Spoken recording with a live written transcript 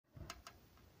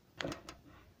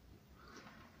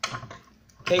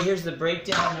Okay, here's the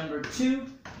breakdown number 2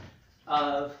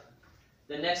 of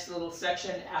the next little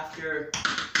section after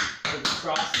the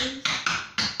crosses.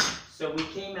 So we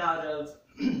came out of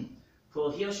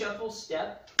pull, heel, shuffle,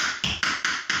 step,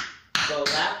 flow,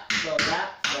 lap, flow,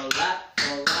 lap, flow, lap,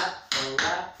 flow, lap, flow,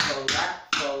 lap, flow,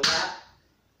 lap, flow, lap.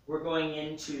 We're going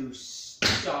into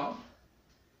stomp,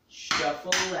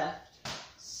 shuffle left,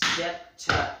 step,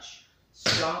 touch,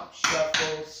 stomp,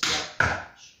 shuffle, step,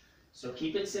 touch. So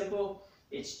keep it simple.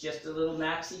 It's just a little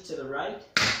maxi to the right.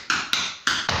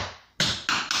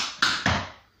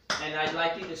 And I'd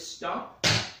like you to stomp,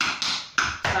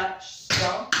 touch,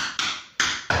 stomp,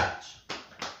 touch.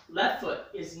 Left foot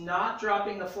is not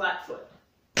dropping the flat foot.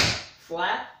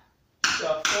 Flat,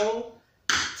 shuffle,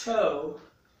 toe,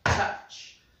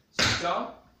 touch.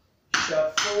 Stomp,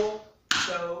 shuffle,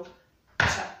 toe,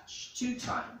 touch. 2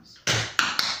 times.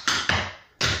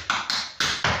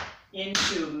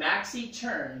 Into maxi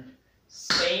turn.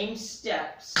 Same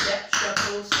step. Step,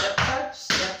 shuffle, step, touch.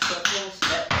 Step, shuffle,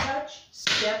 step, touch.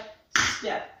 Step,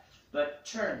 step. But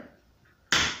turn.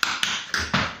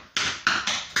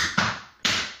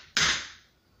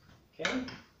 Okay?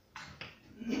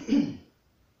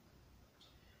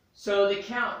 So the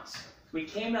counts. We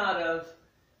came out of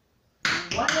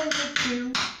 1 and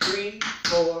 2, 3,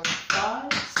 4,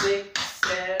 5, 6,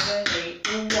 7, 8,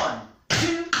 and 1.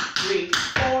 2, 3,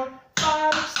 4,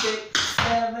 5, 6,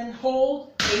 7,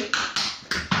 hold, 8,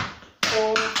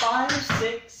 4, 5,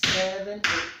 6, 7, 8.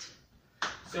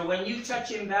 So when you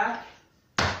touch him back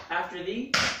after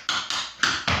these,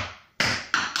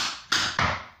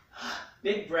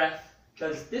 big breath,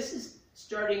 because this is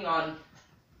starting on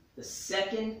the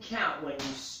second count when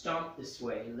you stomp this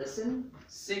way. Listen,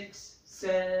 6,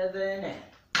 7, and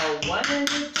a 1 and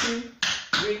a 2,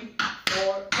 3,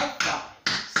 4, a 5,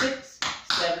 6,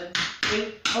 7,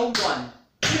 8, a 1,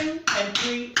 2, and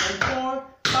 3, and 4,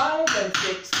 5, and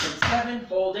 6, and 7,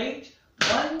 hold 8,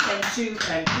 1, and 2,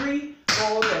 and 3,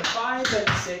 4, and 5, and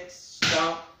 6,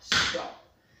 stomp, stomp.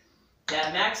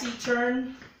 That maxi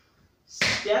turn,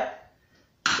 step,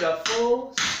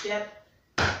 shuffle, step,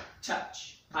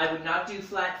 touch. I would not do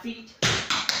flat feet.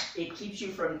 It keeps you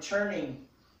from turning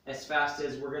as fast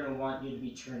as we're going to want you to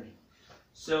be turning.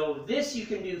 So this you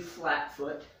can do flat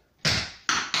foot.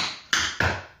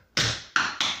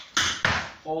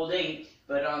 Hold 8,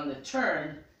 but on the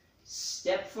turn,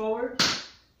 step forward,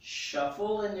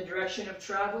 shuffle in the direction of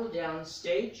travel, down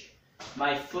stage.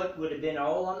 My foot would have been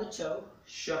all on the toe.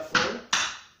 Shuffle,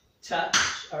 touch,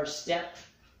 or step,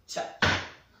 touch.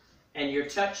 And your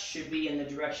touch should be in the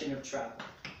direction of travel.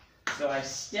 So I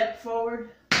step forward,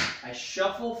 I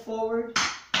shuffle forward,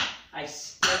 I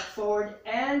step forward,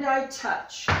 and I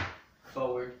touch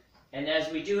forward. And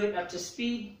as we do it up to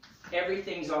speed,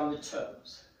 everything's on the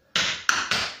toes.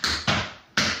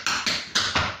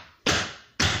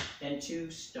 And 2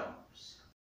 stomps.